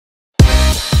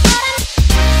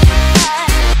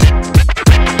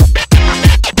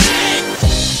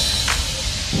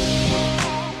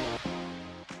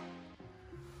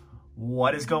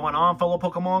What is going on, fellow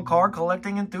Pokemon card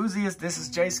collecting enthusiasts? This is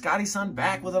Jay Scottyson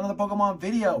back with another Pokemon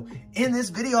video. In this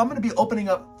video, I'm going to be opening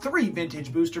up 3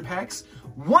 vintage booster packs,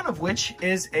 one of which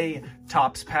is a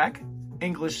Topps pack,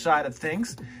 English side of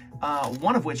things,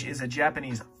 one of which is a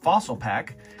Japanese fossil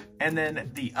pack, and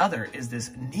then the other is this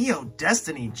Neo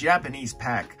Destiny Japanese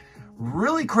pack.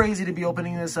 Really crazy to be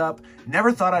opening this up.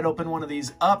 Never thought I'd open one of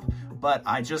these up, but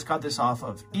I just got this off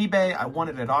of eBay. I won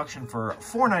it at auction for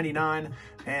 $4.99,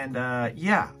 and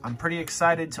yeah, I'm pretty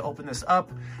excited to open this up.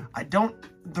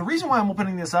 The reason why I'm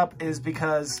opening this up is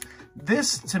because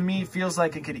this, to me, feels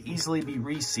like it could easily be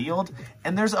resealed,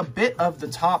 and there's a bit of the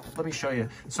top. Let me show you.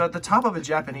 So at the top of a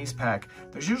Japanese pack,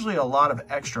 there's usually a lot of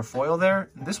extra foil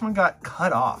there, and this one got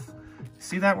cut off.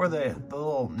 See that where the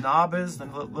little knob is, the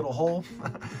little hole?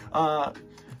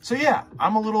 So yeah,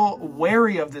 I'm a little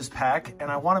wary of this pack,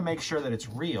 and I want to make sure that it's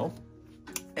real.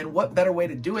 And what better way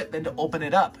to do it than to open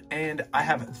it up? And I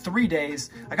have 3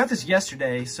 days. I got this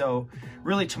yesterday, so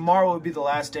really tomorrow would be the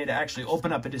last day to actually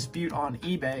open up a dispute on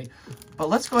eBay. But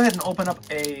let's go ahead and open up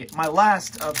my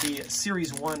last of the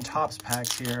Series 1 Topps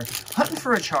packs here. Hunting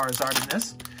for a Charizard in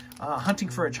this. Hunting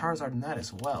for a Charizard in that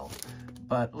as well.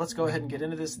 But let's go ahead and get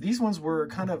into this. These ones were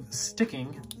kind of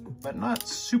sticking, but not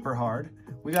super hard.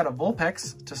 We got a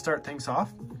Vulpix to start things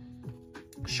off.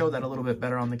 Show that a little bit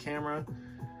better on the camera.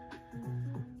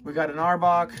 We got an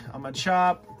Arbok, a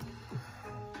Machop.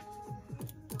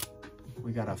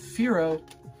 We got a Fearow,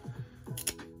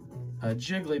 a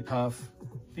Jigglypuff.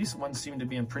 These ones seem to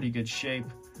be in pretty good shape.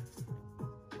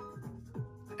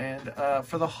 And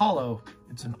for the holo,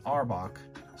 it's an Arbok.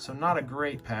 So not a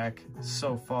great pack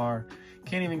so far.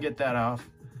 Can't even get that off.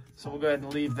 So we'll go ahead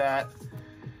and leave that.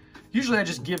 Usually I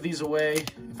just give these away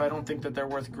if I don't think that they're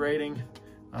worth grading.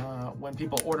 When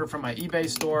people order from my eBay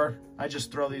store, I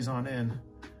just throw these on in.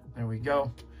 There we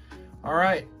go. All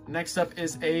right, next up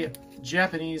is a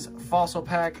Japanese fossil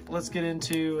pack. Let's get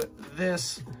into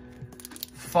this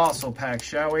fossil pack,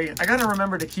 shall we? I gotta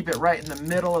remember to keep it right in the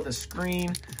middle of the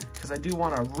screen because I do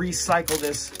want to recycle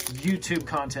this YouTube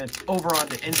content over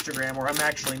onto Instagram where I'm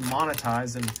actually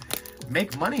monetized and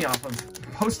make money off of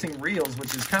posting reels,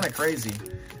 which is kind of crazy.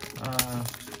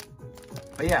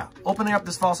 But yeah, opening up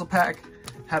this fossil pack,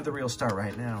 have the reel start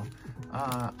right now.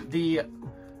 The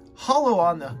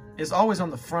holo is always on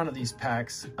the front of these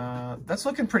packs. That's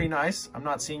looking pretty nice. I'm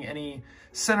not seeing any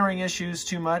centering issues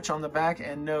too much on the back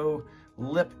and no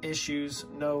lip issues,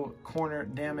 no corner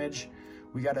damage.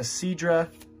 We got a Seadra,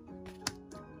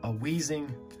 a Weezing,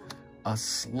 a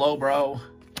Slowbro,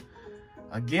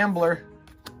 a Gambler,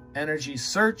 Energy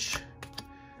Search,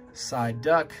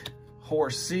 Psyduck,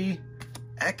 Horsea,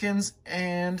 Ekans,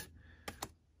 and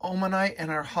Omanite, and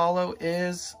our holo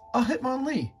is a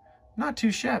Hitmonlee. Not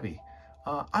too shabby.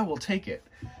 I will take it.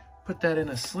 Put that in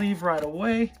a sleeve right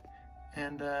away,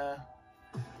 and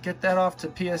get that off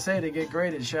to PSA to get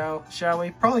graded, shall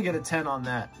we? Probably get a 10 on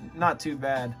that. Not too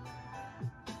bad.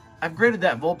 I've graded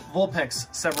that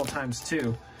Vulpix several times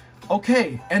too.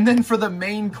 Okay, and then for the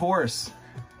main course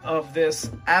of this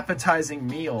appetizing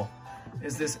meal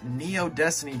is this Neo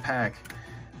Destiny pack.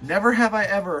 Never have I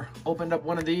ever opened up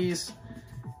one of these,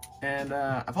 and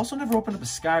I've also never opened up a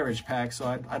Skyridge pack,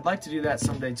 so I'd like to do that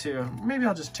someday too. Maybe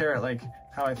I'll just tear it like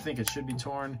how I think it should be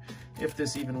torn, if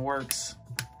this even works.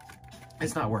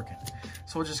 It's not working.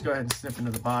 So we'll just go ahead and snip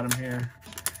into the bottom here.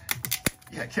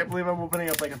 Yeah, I can't believe I'm opening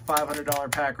up like a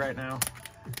 $500 pack right now.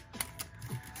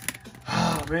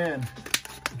 Oh man.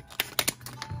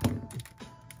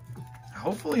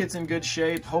 Hopefully it's in good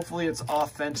shape. Hopefully it's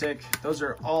authentic. Those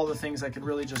are all the things I could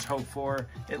really just hope for.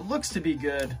 It looks to be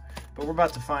good, but we're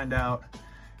about to find out.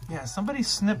 Yeah, somebody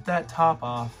snipped that top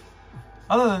off.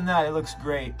 Other than that, it looks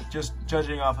great, just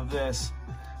judging off of this.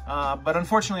 But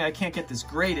unfortunately, I can't get this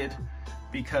graded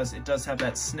because it does have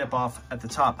that snip off at the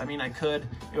top. I mean, I could.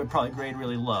 It would probably grade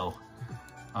really low.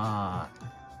 Yeah,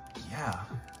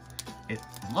 it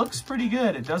looks pretty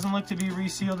good. It doesn't look to be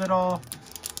resealed at all.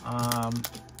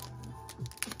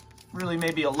 Really,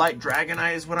 maybe a light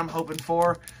Dragonite is what I'm hoping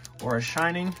for, or a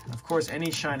Shining. Of course,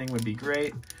 any Shining would be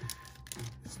great.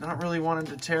 It's not really wanting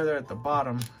to tear there at the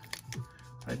bottom.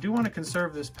 I do want to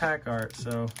conserve this pack art,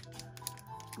 so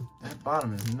that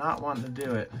bottom is not wanting to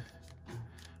do it.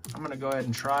 I'm going to go ahead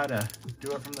and try to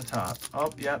do it from the top. Oh,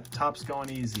 yep, top's going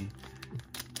easy.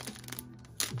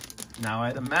 Now,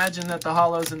 I'd imagine that the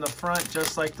holo's in the front,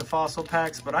 just like the fossil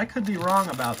packs, but I could be wrong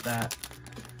about that.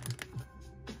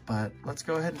 But let's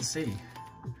go ahead and see.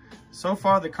 So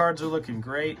far, the cards are looking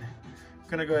great. I'm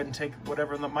gonna go ahead and take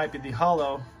whatever that might be the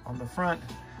holo on the front.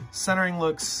 Centering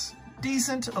looks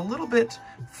decent, a little bit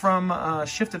from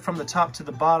shifted from the top to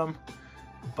the bottom,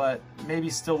 but maybe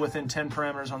still within 10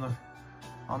 parameters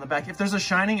on the back. If there's a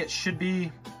shining, it should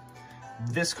be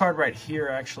this card right here,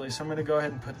 actually. So I'm going to go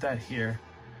ahead and put that here,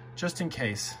 just in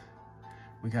case.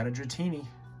 We got a Dratini.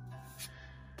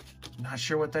 Not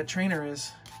sure what that trainer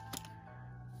is.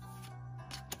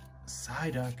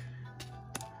 Psyduck.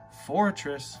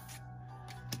 Fortress.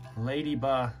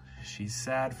 Ladybug. She's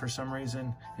sad for some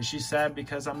reason. Is she sad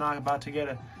because I'm not about to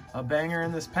get a banger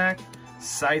in this pack?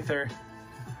 Scyther.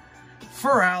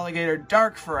 Feraligatr.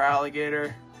 Dark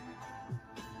Feraligatr.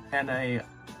 And a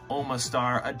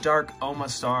Omastar. A dark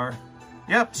Omastar.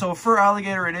 Yep, so for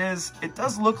Feraligatr it is. It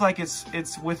does look like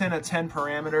it's within a 10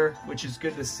 parameter, which is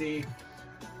good to see.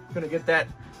 I'm gonna get that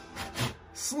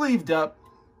sleeved up.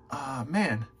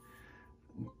 Man,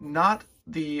 not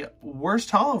the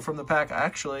worst holo from the pack,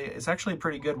 actually. It's actually a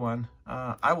pretty good one.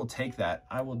 I will take that.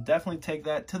 I will definitely take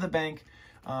that to the bank.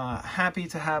 Happy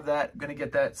to have that. Gonna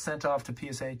get that sent off to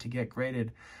PSA to get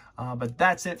graded. But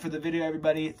that's it for the video,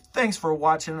 everybody. Thanks for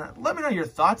watching. Let me know your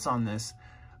thoughts on this.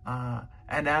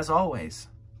 And as always,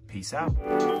 peace out.